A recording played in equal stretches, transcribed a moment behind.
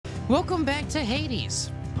Welcome back to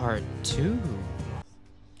Hades, part 2.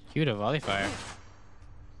 Cue to volley fire.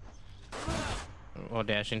 We'll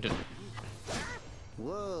dash into.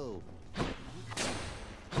 Whoa.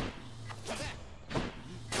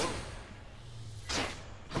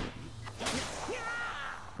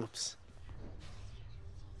 Oops.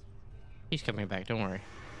 He's coming back, don't worry.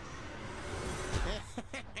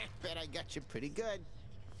 Bet I got you pretty good.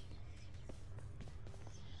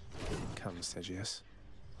 Come, Segius.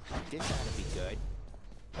 This ought to be good.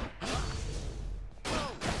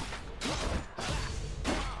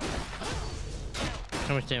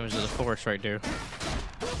 How much damage does the force right do?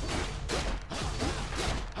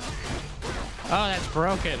 Oh, that's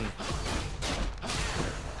broken.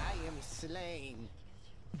 I am slain.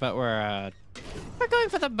 But we're going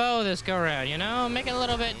for the bow this go around, you know? Make it a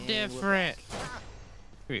little bit different.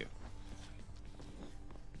 Screw you.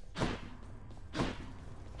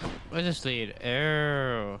 What does this lead?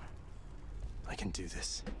 Oh. I can do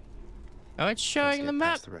this. Oh, it's showing the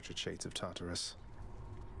map. Past the wretched shades of Tartarus.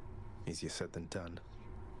 Easier said than done.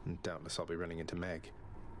 And doubtless I'll be running into Meg.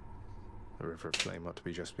 The River of Flame ought to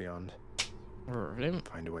be just beyond.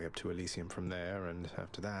 Find a way up to Elysium from there, and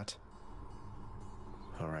after that...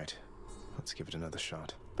 Alright, let's give it another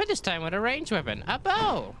shot. But this time with a ranged weapon. A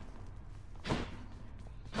bow!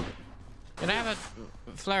 Can I have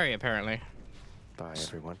a flurry, apparently? Bye,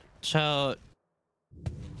 everyone. So...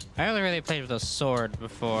 I only really played with a sword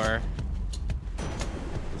before.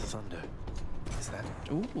 Thunder. Is that...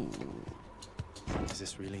 Ooh. Is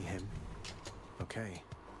this really him? Okay.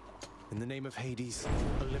 In the name of Hades,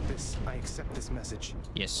 Olympus, I accept this message.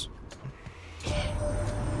 Yes.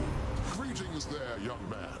 Greetings there, young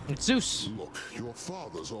man. It's Zeus. Look, your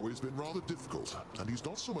father's always been rather difficult, and he's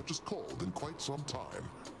not so much as called in quite some time.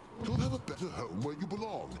 You'll have a better home where you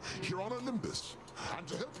belong, here on Olympus. And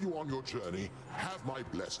to help you on your journey, have my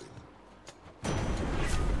blessing.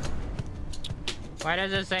 Why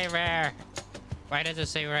does it say rare? Why does it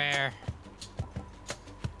say rare?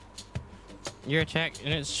 Your attack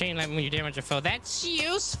and its chain like when you damage a foe. That's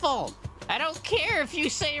useful. I don't care if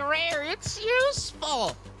you say rare. It's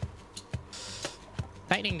useful.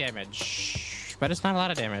 Lightning damage, but it's not a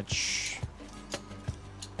lot of damage.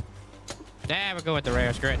 Yeah, we'll go with the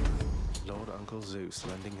rare. Screw it. Lord Uncle Zeus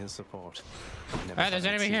lending his support. Alright, there's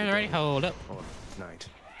enemy here already. Hold up. Or night,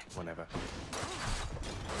 whenever.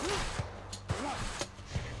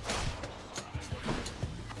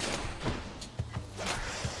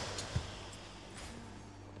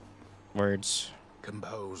 Words.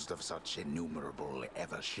 Composed of such innumerable,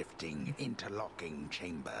 ever-shifting, interlocking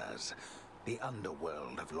chambers, the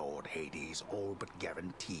underworld of Lord Hades all but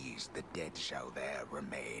guarantees the dead shall there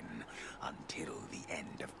remain until the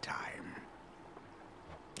end of time.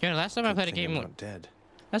 Yeah, last time I played a game, not dead.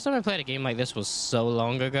 last time I played a game like this was so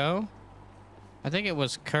long ago. I think it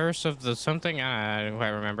was Curse of the something. I don't quite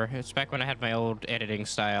remember. It's back when I had my old editing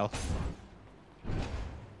style.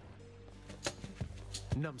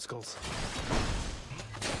 Numbskulls.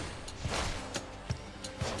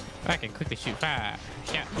 I can quickly shoot fire.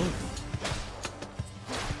 Yeah. Ooh.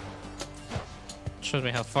 Shows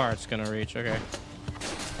me how far it's gonna reach. Okay.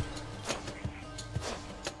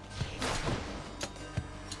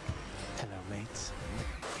 Hello, mates.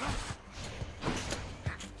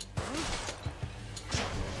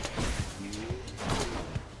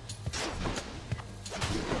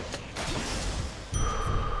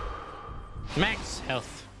 Max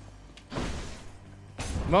health.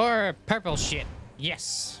 More purple shit.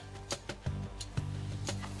 Yes.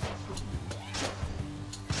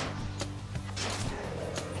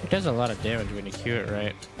 It does a lot of damage when you cue it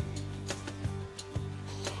right.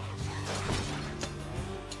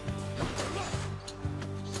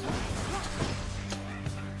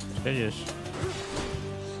 Just...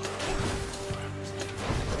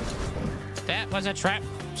 That was a trap.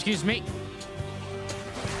 Excuse me.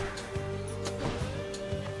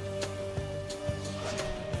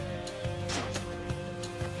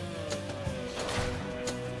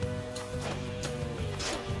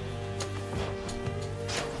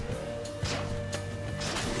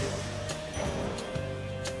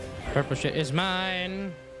 Purple shit is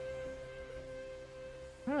mine.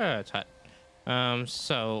 Ah, it's hot.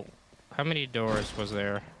 So how many doors was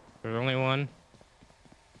there? There's only one.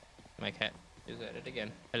 My cat is at it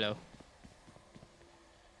again. Hello.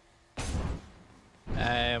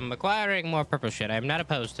 I'm acquiring more purple shit. I'm not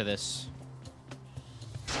opposed to this.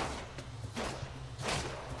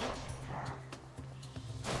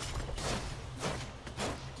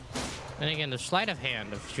 And again, the sleight of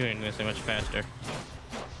hand of shooting this is much faster.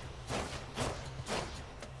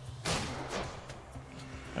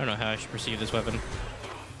 I don't know how I should perceive this weapon.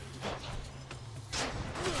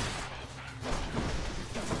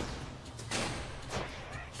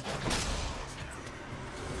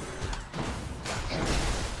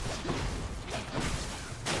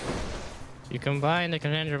 combine the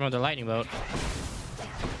conundrum of the lightning bolt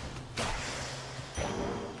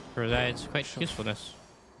provides quite usefulness.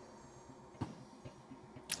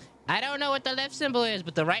 I don't know what the left symbol is,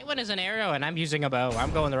 but the right one is an arrow, and I'm using a bow.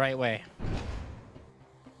 I'm going the right way.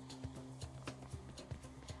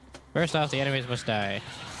 First off, the enemies must die.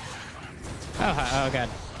 Oh god.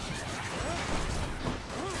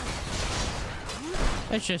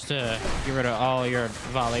 Let's just get rid of all your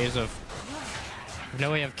volleys of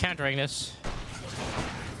no way of countering this.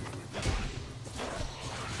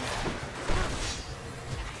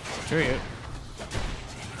 Screw you.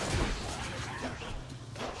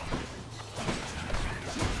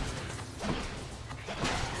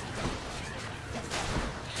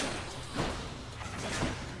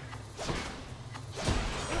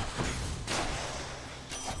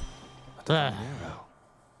 Arrow.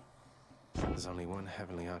 There's only one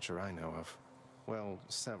heavenly archer I know of. Well,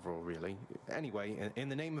 several, really. Anyway, in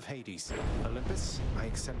the name of Hades, Olympus, I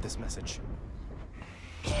accept this message.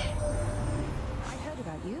 I heard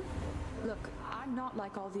about you. Look, I'm not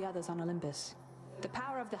like all the others on Olympus. The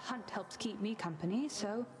power of the hunt helps keep me company,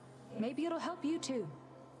 so maybe it'll help you too.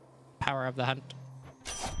 Power of the hunt.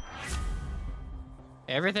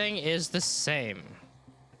 Everything is the same.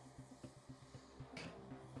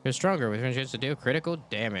 You're stronger with a chance to deal critical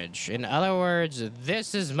damage. In other words,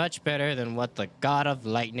 this is much better than what the God of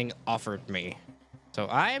Lightning offered me. So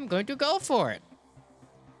I am going to go for it.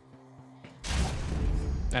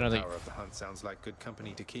 I don't think Power of the hunt sounds like good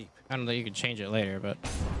company to keep. I don't think you can change it later, but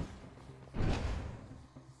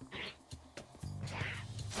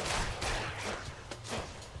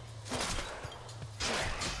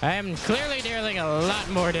I am clearly dealing a lot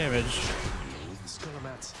more damage.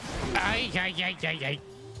 Ay.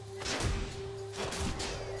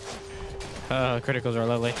 Oh, criticals are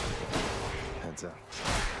lovely. Heads up.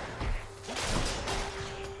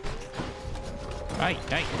 Ay.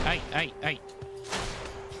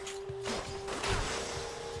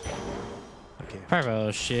 Okay.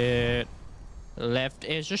 Purple shit. Left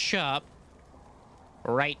is a shop.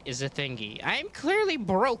 Right is a thingy. I'm clearly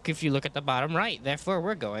broke if you look at the bottom right. Therefore,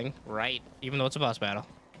 we're going right, even though it's a boss battle.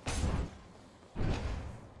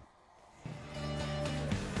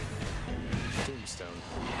 Tombstone.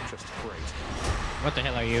 Just great. What the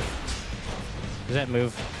hell are you? Does that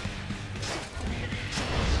move?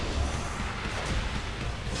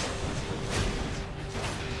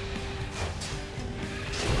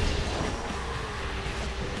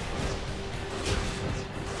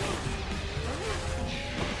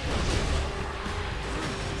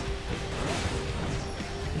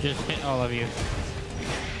 Just hit all of you.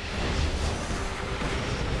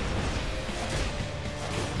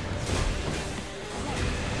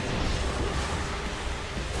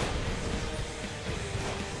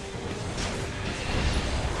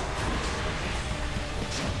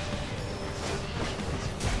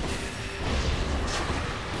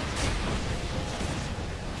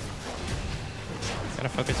 Gotta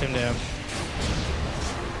focus him down.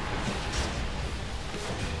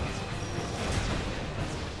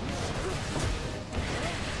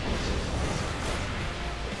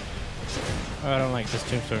 Oh, I don't like this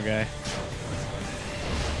tombstone guy.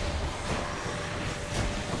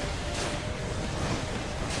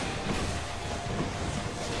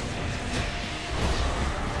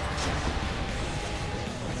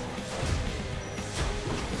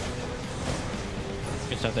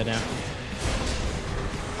 Get stuff that down.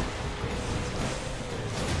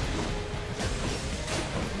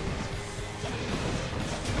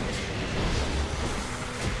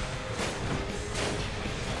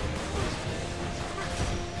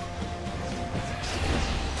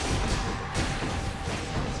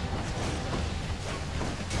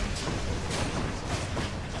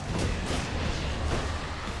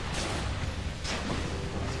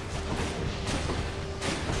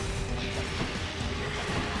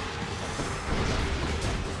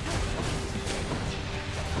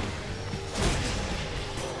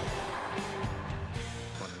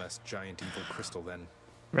 Giant evil crystal, then.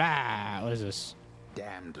 Rah! What is this?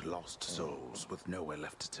 Damned lost souls with nowhere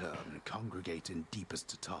left to turn congregate in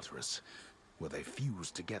deepest Tartarus, where they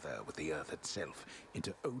fuse together with the earth itself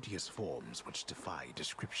into odious forms which defy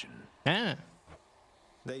description. Ah.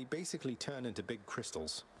 They basically turn into big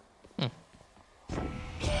crystals. The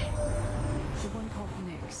one called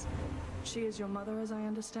Nyx. She is your mother, as I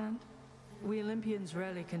understand? We Olympians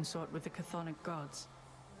rarely consort with the chthonic gods.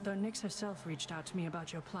 Though Nyx herself reached out to me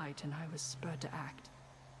about your plight, and I was spurred to act.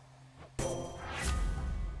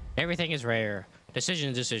 Everything is rare.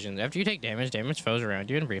 Decisions. After you take damage foes around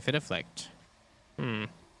you and briefly deflect.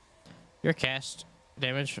 Your cast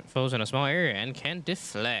damage foes in a small area and can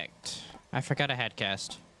deflect. I forgot I had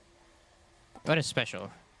cast. What is special?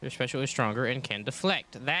 Your special is stronger and can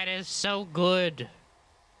deflect. That is so good.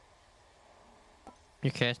 You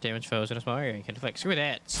cast damage foes in a small area and can deflect. Screw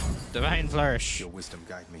that. Divine Flourish. Your wisdom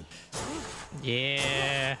guide me.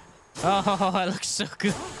 Yeah. Oh, that looks so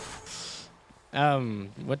good.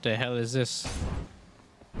 What the hell is this?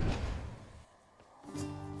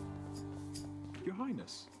 Your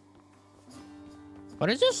Highness. What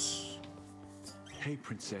is this? Hey,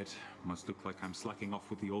 Prince Ed. Must look like I'm slacking off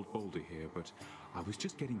with the old boulder here, but I was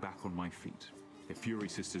just getting back on my feet. The Fury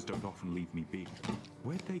Sisters don't often leave me be.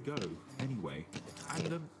 Where'd they go, anyway?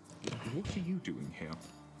 And, what are you doing here?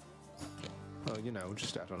 Oh, you know,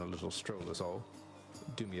 just out on a little stroll is all.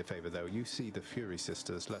 Do me a favor, though. You see the Fury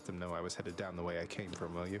Sisters. Let them know I was headed down the way I came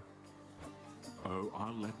from, will you? Oh,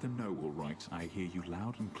 I'll let them know, all right. I hear you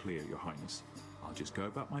loud and clear, Your Highness. I'll just go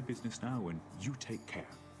about my business now, and you take care.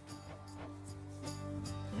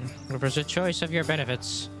 It was a choice of your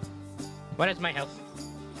benefits. What is my health?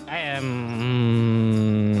 I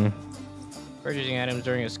am purchasing items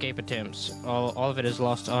during escape attempts. All of it is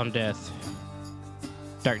lost on death.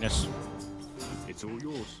 Darkness. It's all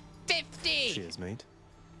yours. 50! Cheers, mate.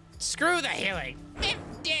 Screw the healing.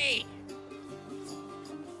 50!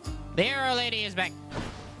 The Arrow Lady is back.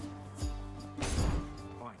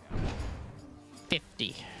 Bye now.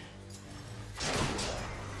 50.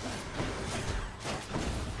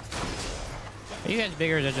 Are you guys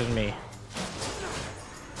bigger or is that just me?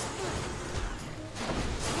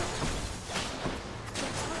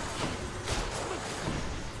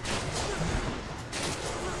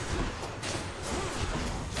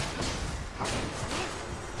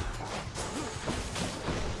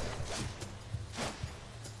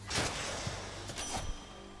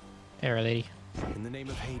 Arrow Lady. In the name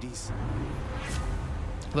of Hades.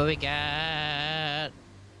 What we got?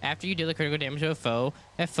 After you deal a critical damage to a foe,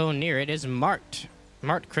 that foe near it is marked.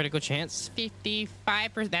 Marked critical chance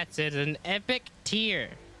 55%. That's it. An epic tier.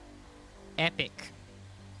 Epic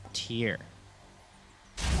tier.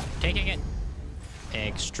 Taking it.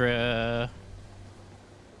 Extra.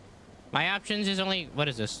 My options is only. What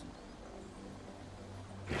is this?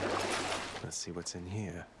 Let's see what's in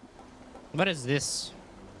here. What is this?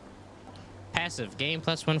 Passive. Gain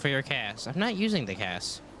 +1 for your cast. I'm not using the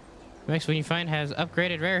cast. Next one you find has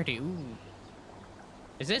upgraded rarity. Ooh.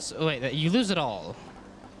 Is this? Oh, wait, you lose it all.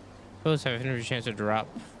 Foes have a 100% chance to drop.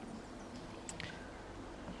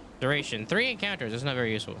 Duration. 3 encounters. That's not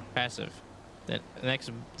very useful. Passive. It's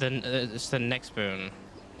the next boon.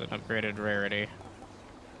 An upgraded rarity.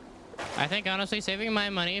 I think honestly saving my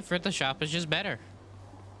money for the shop is just better.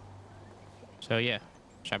 So yeah,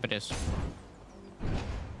 shop it is.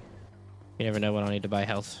 You never know when I'll need to buy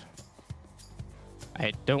health.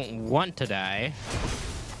 I don't want to die.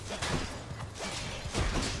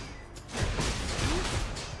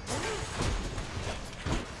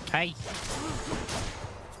 Hi.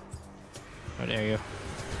 How dare you?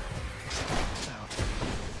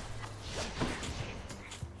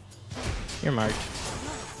 You're marked.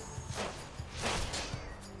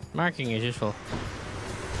 Marking is useful.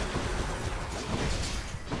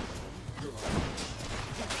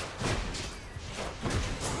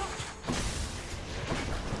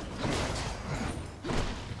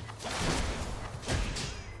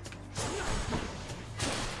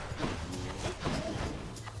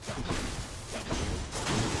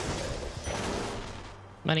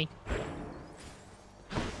 Money.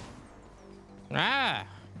 Ah!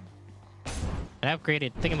 An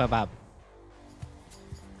upgraded thingamabob.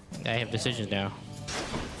 I have decisions now.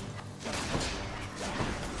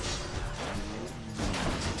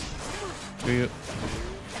 Do you?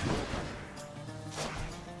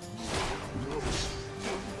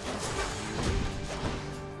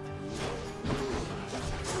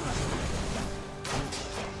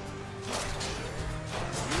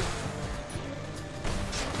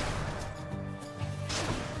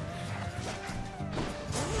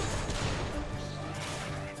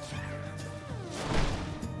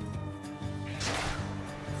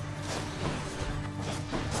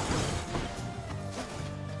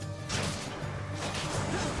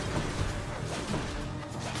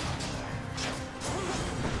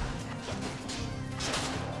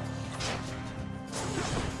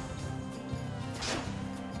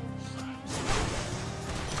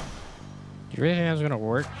 Do you really think that's gonna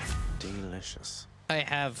work? Delicious. I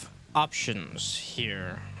have options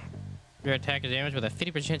here. Your attack is damaged with a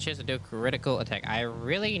 50% chance to do a critical attack. I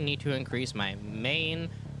really need to increase my main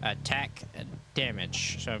attack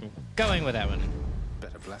damage, so I'm going with that one.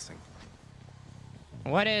 Better blessing.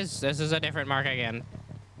 What is? This is a different mark again.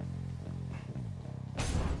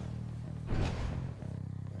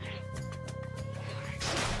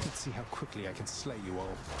 see how quickly I can slay you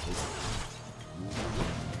all.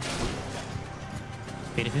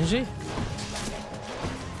 Beat efficiency?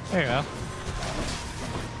 There you go.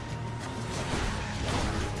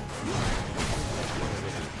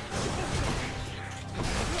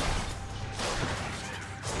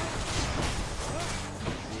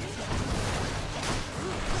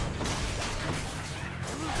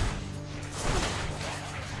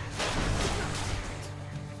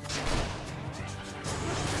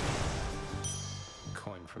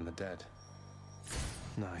 Coin from the dead.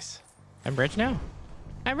 Nice. I'm rich now.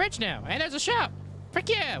 I'm rich now, and there's a shop. Frick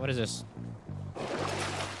yeah! What is this?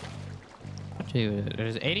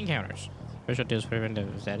 There's 8 encounters. Special deals for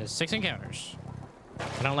windows. That is 6 encounters.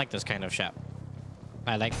 I don't like this kind of shop.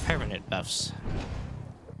 I like permanent buffs.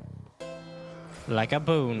 Like a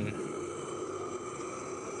boon.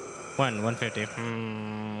 150.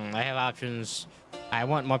 I have options. I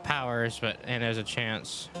want more powers, and there's a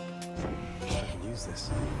chance. I can use this.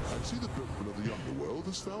 I see the boatman of the underworld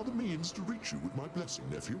has found a means to reach you with my blessing,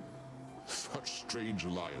 nephew. Such strange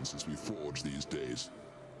alliances we forge these days.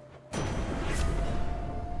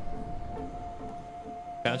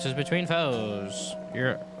 Bounces between foes.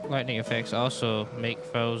 Your lightning effects also make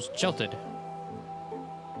foes jolted.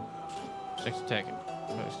 6 attack.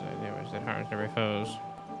 Damage that harms every foes.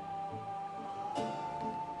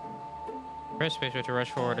 Press spacebar to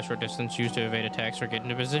rush forward a short distance, used to evade attacks or get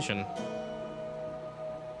into position.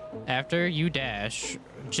 After you dash,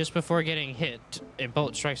 just before getting hit, a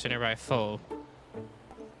bolt strikes a nearby foe.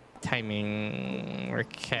 Timing or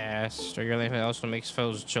cast, or your life also makes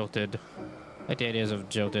foes jolted. Like the ideas of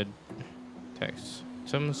jolted text.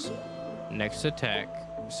 Someone's next attack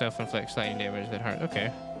self-inflicts lightning damage that harm.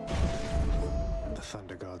 Okay. The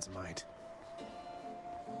Thunder God's might.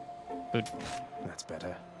 Good. That's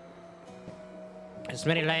better. As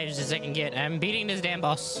many lives as I can get. I'm beating this damn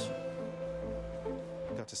boss.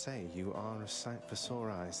 Got to say, you are a sight for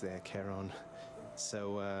sore eyes there, Charon.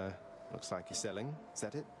 So, looks like you're selling. Is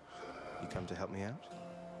that it? You come to help me out?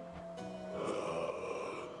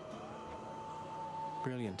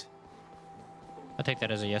 Brilliant. I'll take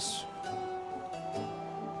that as a yes.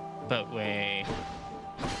 But wait.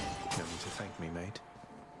 No need to thank me, mate.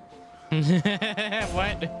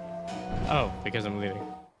 What? Oh, because I'm leaving.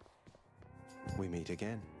 We meet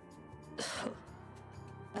again.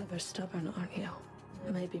 Ever stubborn, aren't you?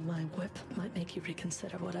 Maybe my whip might make you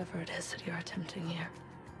reconsider whatever it is that you're attempting here.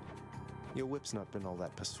 Your whip's not been all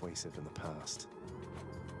that persuasive in the past.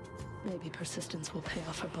 Maybe persistence will pay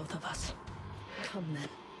off for both of us. Come then.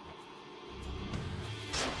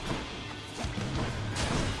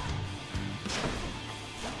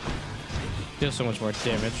 Deals so much more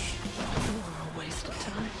damage. You're a waste of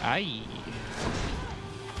time. Aye.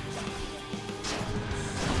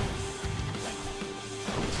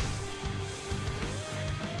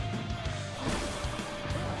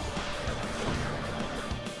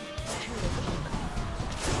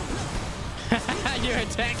 Your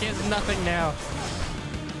attack is nothing now.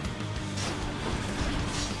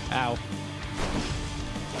 Ow.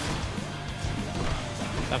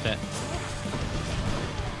 Stop that.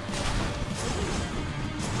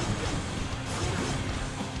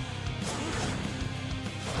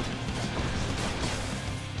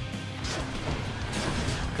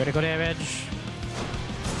 Critical damage.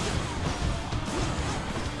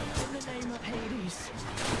 In the name of Hades.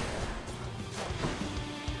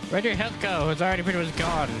 Where'd your health go? It's already pretty much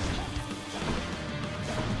gone.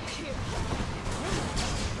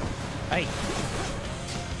 Hey.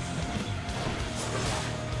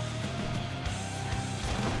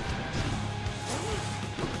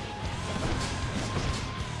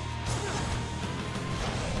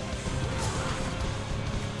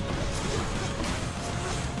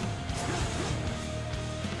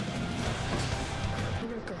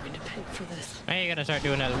 You're going to pay for this. Now you gotta start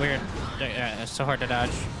doing that weird. It's so hard to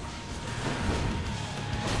dodge.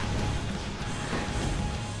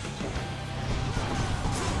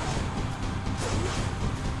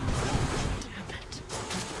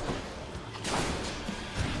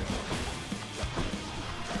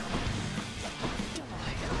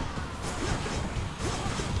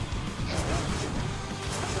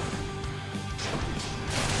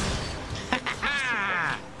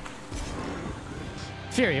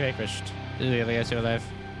 Fury vanquished. This is the other guy still alive.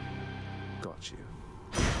 Got you.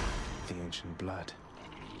 The ancient blood.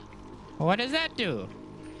 What does that do?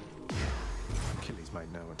 Achilles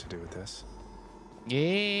might know what to do with this.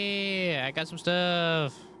 Yeah, I got some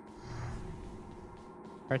stuff.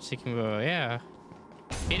 Heart-seeking bow, yeah.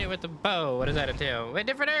 Hit it with the bow. What does that entail? A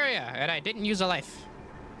different area, and I didn't use a life.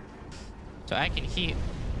 So I can heal.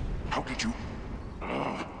 How did you?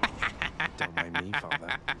 Don't mind me,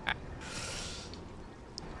 Father.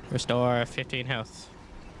 Restore 15 health.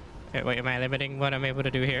 Wait, am I limiting what I'm able to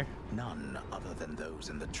do here? None other than those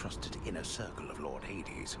in the trusted inner circle of Lord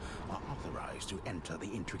Hades are authorized to enter the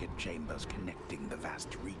intricate chambers connecting the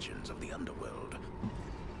vast regions of the underworld.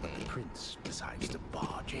 But the prince decides to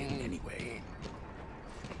barge in anyway.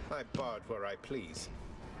 I barge where I please.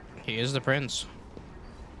 He is the prince.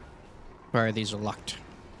 Why are these locked?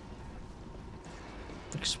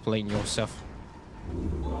 Explain yourself.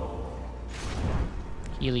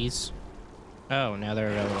 Heelys. Oh, now they're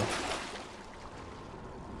available.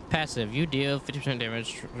 Passive. You deal 50%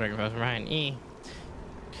 damage. Dragon Pass behind E.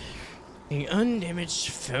 The undamaged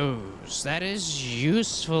foes. That is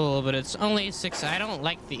useful, but it's only 6. I don't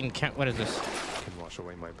like the encounter. What is this? Can wash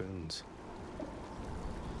away my boons.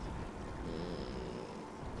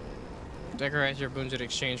 Decorize your boons in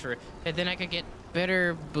exchange for... And then I could get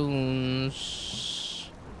better boons.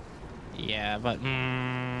 Yeah, but...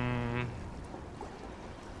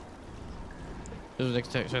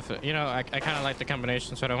 You know, I kind of like the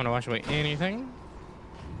combination, so I don't want to wash away anything.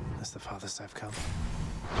 That's the farthest I've come.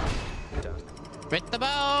 Done. With the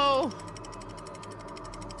bow!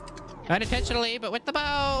 Unintentionally, but with the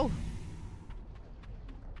bow!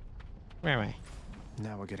 Where am I?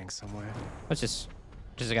 Now we're getting somewhere. What's this?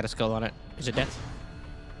 Does it got a skull on it? Is it death?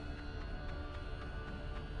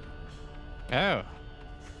 Oh.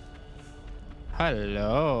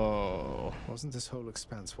 Hello. Wasn't this whole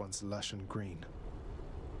expanse once lush and green?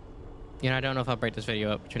 You know, I don't know if I'll break this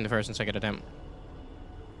video up between the first and second attempt.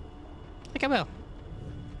 I think I will.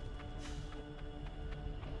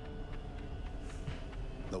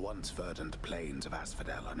 The once verdant plains of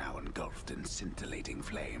Asphodel are now engulfed in scintillating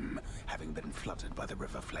flame, having been flooded by the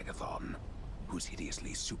river Phlegethon, whose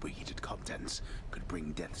hideously superheated contents could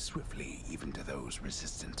bring death swiftly even to those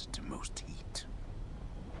resistant to most heat.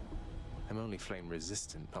 I'm only flame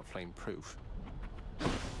resistant, not flame proof.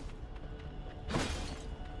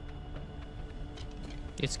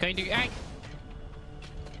 It's going to...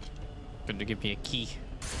 Going to give me a key.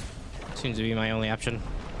 Seems to be my only option.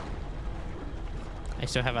 I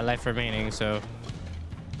still have a life remaining, so...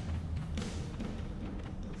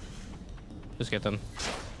 Just get them.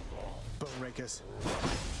 Bone rakers.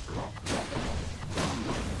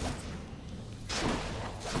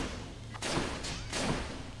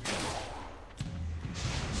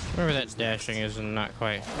 Wherever that dashing is, and not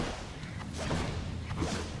quite.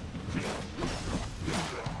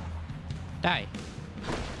 Die.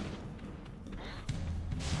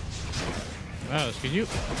 Oh, excuse you.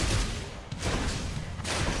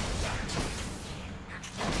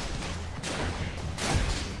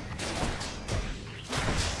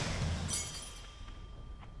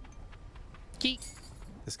 Key.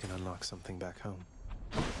 This can unlock something back home.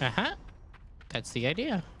 Uh-huh. That's the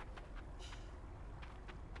idea.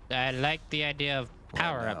 I like the idea of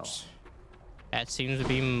power-ups. That seems to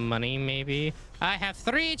be money, maybe. I have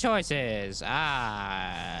 3 choices.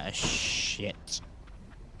 Ah, shit.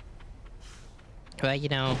 Well, you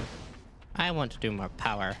know, I want to do more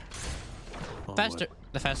power.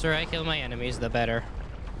 The faster I kill my enemies, the better.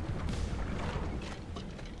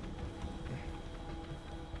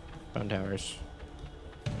 Bone towers.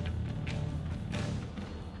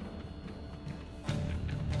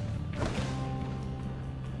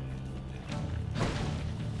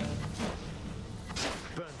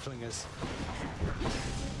 Flingers.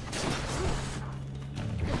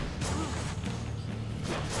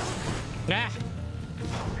 Ah!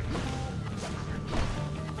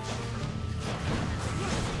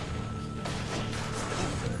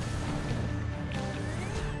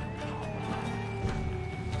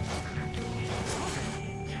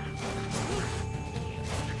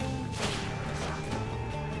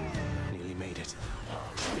 Nearly made it.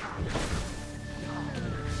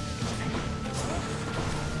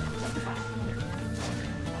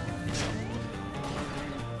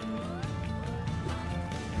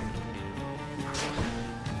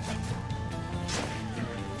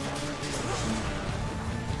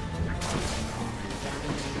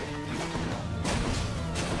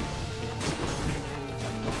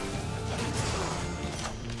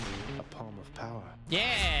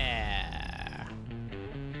 Yeah!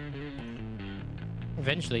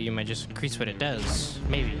 Eventually, you might just increase what it does.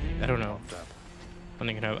 Maybe. I don't know. I'm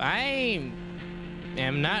thinking of... I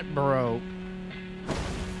am not broke.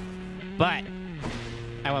 But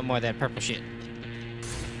I want more of that purple shit.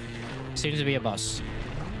 Seems to be a boss.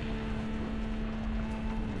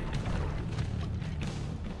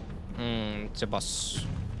 It's a boss.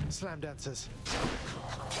 Slam dancers.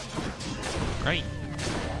 Right.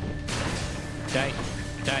 Die.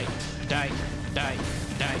 Die. Die. Die.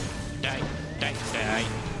 Die. Die. Die. Die.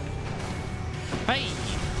 Hey!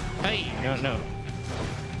 Hey! No, no.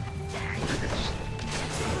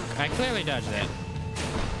 I clearly dodged that.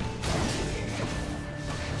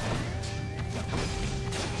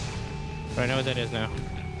 But I know what that is now.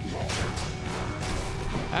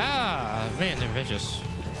 Ah, man, they're vicious.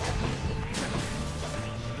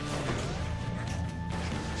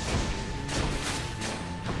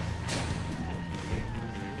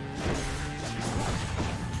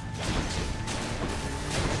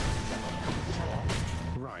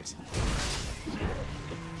 Right.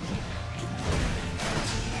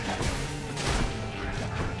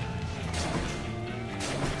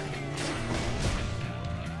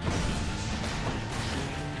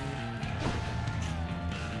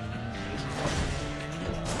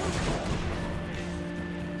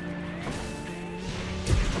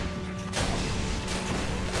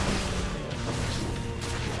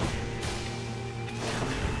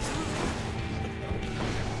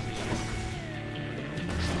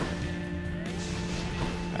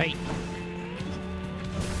 Hey.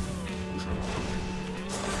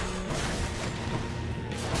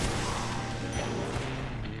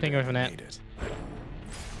 Think away from that. Made it.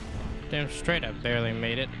 Damn straight, I barely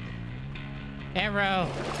made it. Arrow.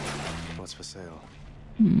 What's for sale?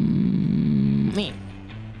 Me.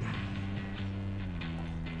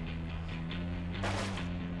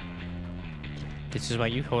 This is why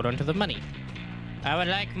you hold on to the money. I would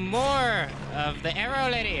like more of the arrow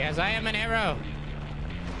lady, as I am an arrow.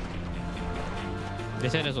 They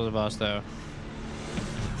said this was a boss, though.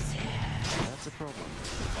 That's a problem.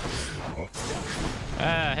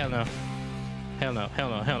 Ah, hell no. Hell no, hell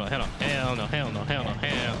no, hell no, hell no, hell no, hell no, hell no,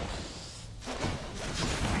 hell.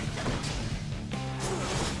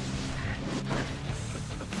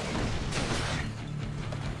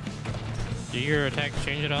 Do your attacks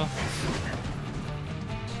change at all?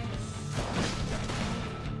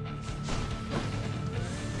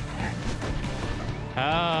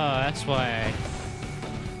 Oh, that's why.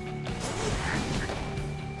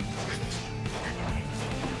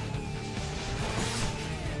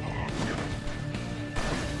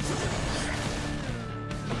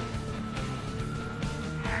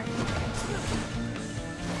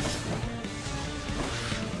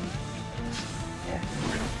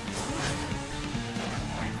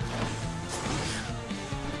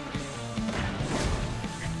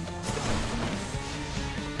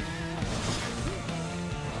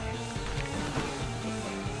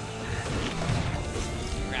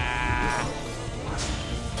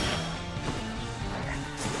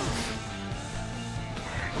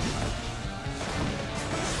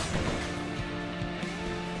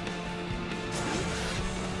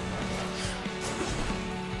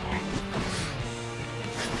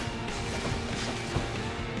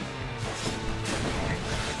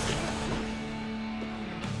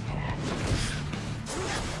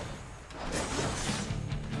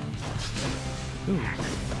 Ooh.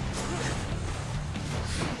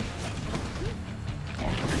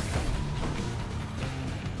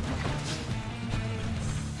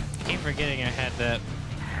 Keep forgetting I had that.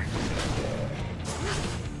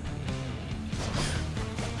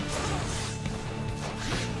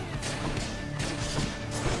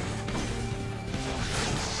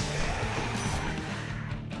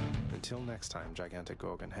 Until next time, gigantic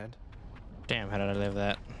Gorgon head. Damn, how did I live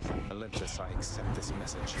that? Olympus, I accept this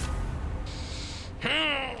message.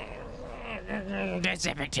 That's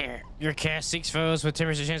epic tier. Your cast 6 foes with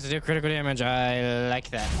 10% chance to deal critical damage. I like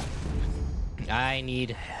that. I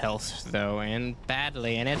need health though, and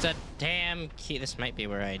badly, and it's a damn key. This might be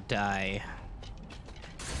where I die.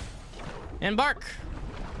 And bark!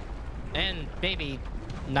 And maybe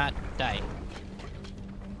not die.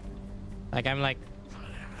 Like, I'm like...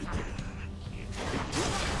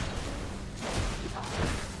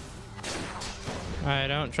 I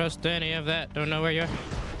don't trust any of that. Don't know where you are.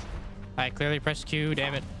 I clearly pressed Q,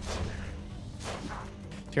 damn it.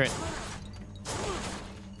 Screw it.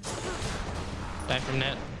 Die from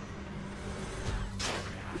that.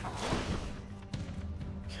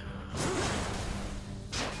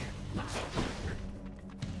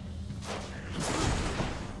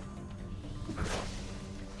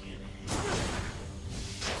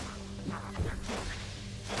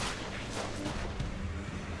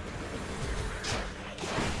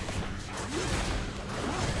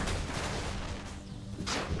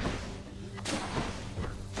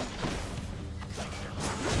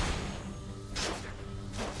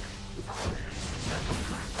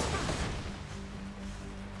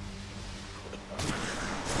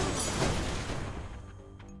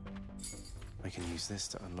 I can use this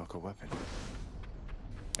to unlock a weapon.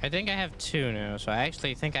 I think I have 2 now, so I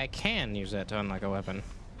actually think I can use that to unlock a weapon.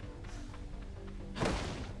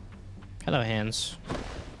 Hello, hands.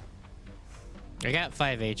 I got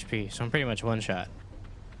 5 HP, so I'm pretty much one shot.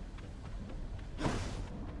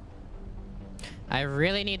 I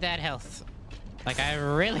really need that health. Like, I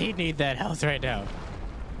really need that health right now.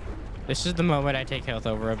 This is the moment I take health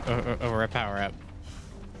over a power-up.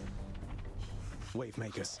 Wave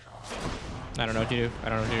makers. I don't know what to do. I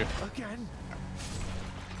don't know what to do. Again.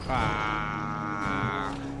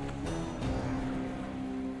 Ah.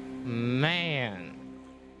 Man.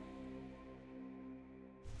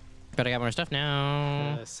 But I got more stuff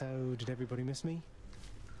now. So, did everybody miss me?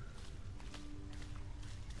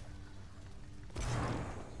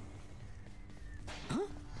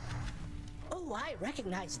 Oh, I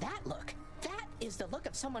recognize that look. That is the look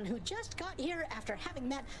of someone who just got here after having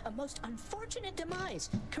met a most unfortunate demise,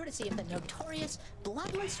 courtesy of the notorious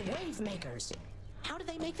bloodless wave makers. How do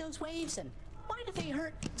they make those waves, and why do they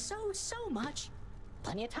hurt so much?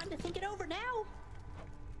 Plenty of time to think it over now.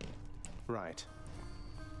 Right.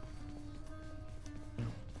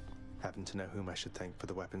 Happen to know whom I should thank for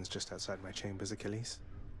the weapons just outside my chambers, Achilles?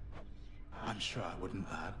 I'm sure I wouldn't,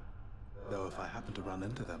 lad. Though if I happen to run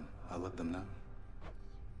into them, I'll let them know.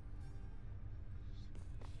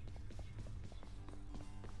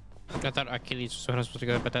 I thought Achilles was supposed to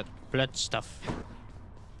go about that blood stuff.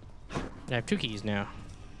 I have 2 keys now.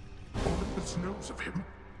 Olympus knows of him,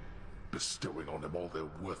 bestowing on him all their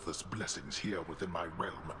worthless blessings here within my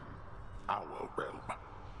realm. Our realm.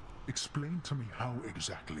 Explain to me how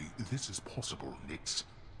exactly this is possible, Nyx.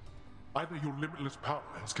 Either your limitless power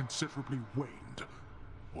has considerably waned,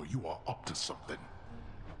 or you are up to something.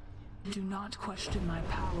 Do not question my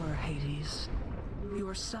power, Hades.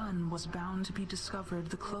 Your son was bound to be discovered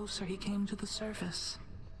the closer he came to the surface.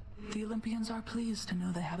 The Olympians are pleased to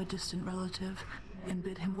know they have a distant relative and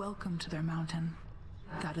bid him welcome to their mountain.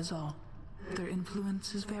 That is all. Their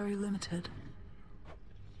influence is very limited.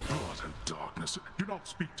 Blood and darkness. Do not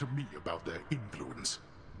speak to me about their influence.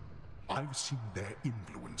 I've seen their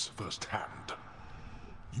influence firsthand.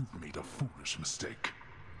 You've made a foolish mistake.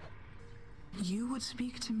 You would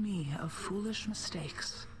speak to me of foolish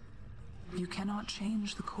mistakes. You cannot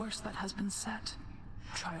change the course that has been set.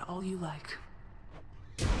 Try all you like.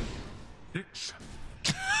 Nyx.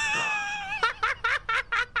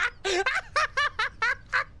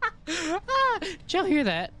 Did y'all hear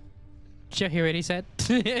that? Did y'all hear what he said?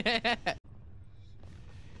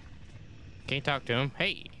 Can't talk to him.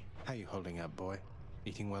 Hey. How you holding up, boy?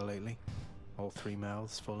 Eating well lately? All 3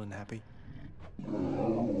 mouths full and happy?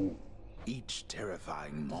 Each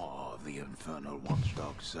terrifying maw of the infernal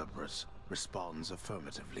watchdog Cerberus responds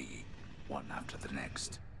affirmatively, one after the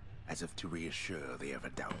next, as if to reassure the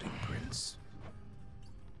ever-doubting prince.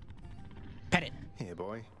 Pet it. Here,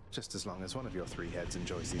 boy. Just as long as one of your 3 heads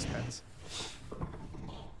enjoys these pets.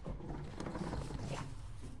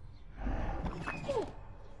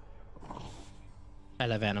 I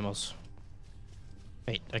love animals.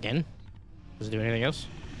 Wait, again? Does it do anything else?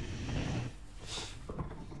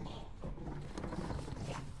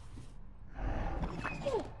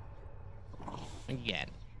 Again.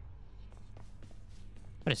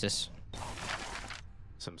 What is this?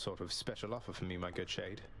 Some sort of special offer for me, my good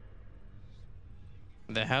shade.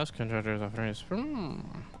 The house contractor is offering us.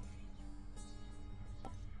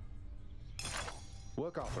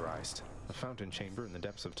 Work authorized. A fountain chamber in the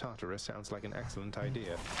depths of Tartarus sounds like an excellent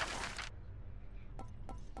idea.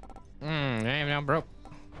 I am now broke.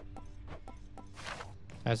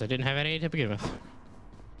 As I didn't have any to begin with.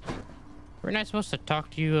 We're not supposed to talk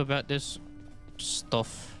to you about this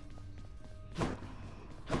stuff.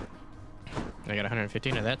 I got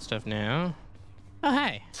 115 of that stuff now. Oh,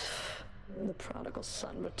 hi. The prodigal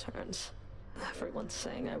son returns. Everyone's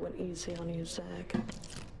saying I went easy on you, Zach.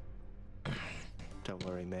 Don't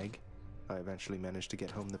worry, Meg. I eventually managed to get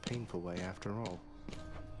home the painful way after all.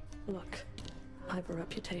 Look, I have a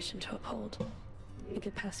reputation to uphold. You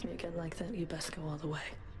get past me again like that, you best go all the way.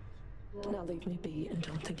 Now leave me be and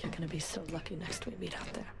don't think you're gonna be so lucky next we meet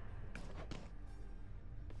out there.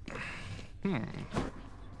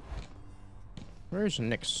 Where's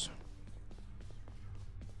Nyx?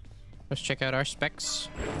 Let's check out our specs.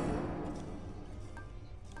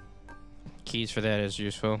 Keys for that is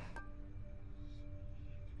useful.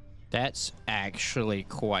 That's actually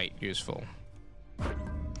quite useful.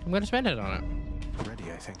 I'm gonna spend it on it.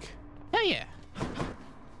 Ready, I think. Hell yeah.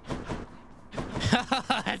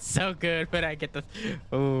 That's so good when I get the...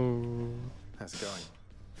 Oh. How's it going?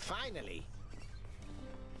 Finally.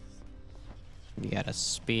 You got a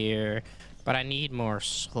spear. But I need more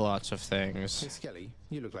slots of Hey, things. Skelly,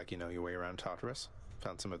 you look like you know your way around Tartarus.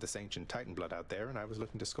 Found some of this ancient Titan blood out there, and I was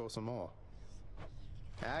looking to score some more.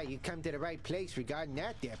 Ah, you come to the right place regarding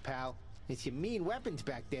that there, pal. It's your mean weapons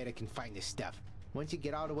back there that can find this stuff. Once you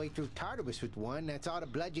get all the way through Tartarus with one, that's all the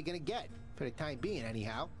blood you're gonna get. For the time being,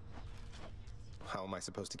 anyhow. How am I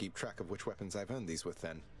supposed to keep track of which weapons I've earned these with,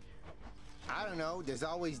 then? I don't know. There's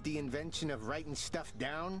always the invention of writing stuff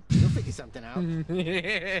down. You'll figure something out.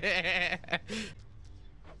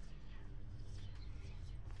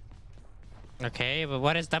 Okay, but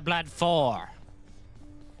what is the blood for?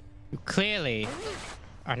 You clearly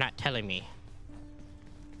are not telling me.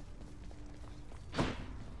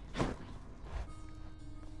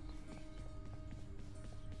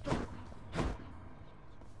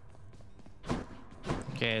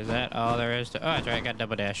 Okay, is that all there is to... Oh, that's right, I got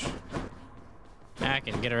double dash. Now I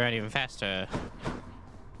can get around even faster.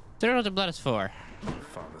 Don't know what the blood is for.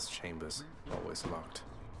 Father's chambers, always locked.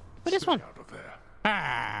 What is one? Out of there.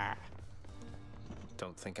 Ah!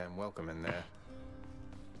 Don't think I'm welcome in there.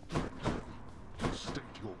 State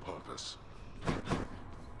your purpose.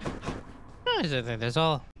 I don't think that's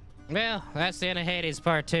all. Well, that's the end of Hades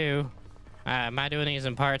Part 2. Am I doing these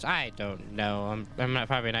in parts? I don't know. I'm not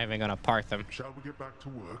probably not even gonna part them. Shall we get back to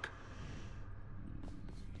work?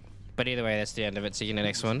 But either way, that's the end of it. See you in the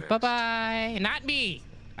next one. Bye-bye. Not me.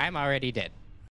 I'm already dead.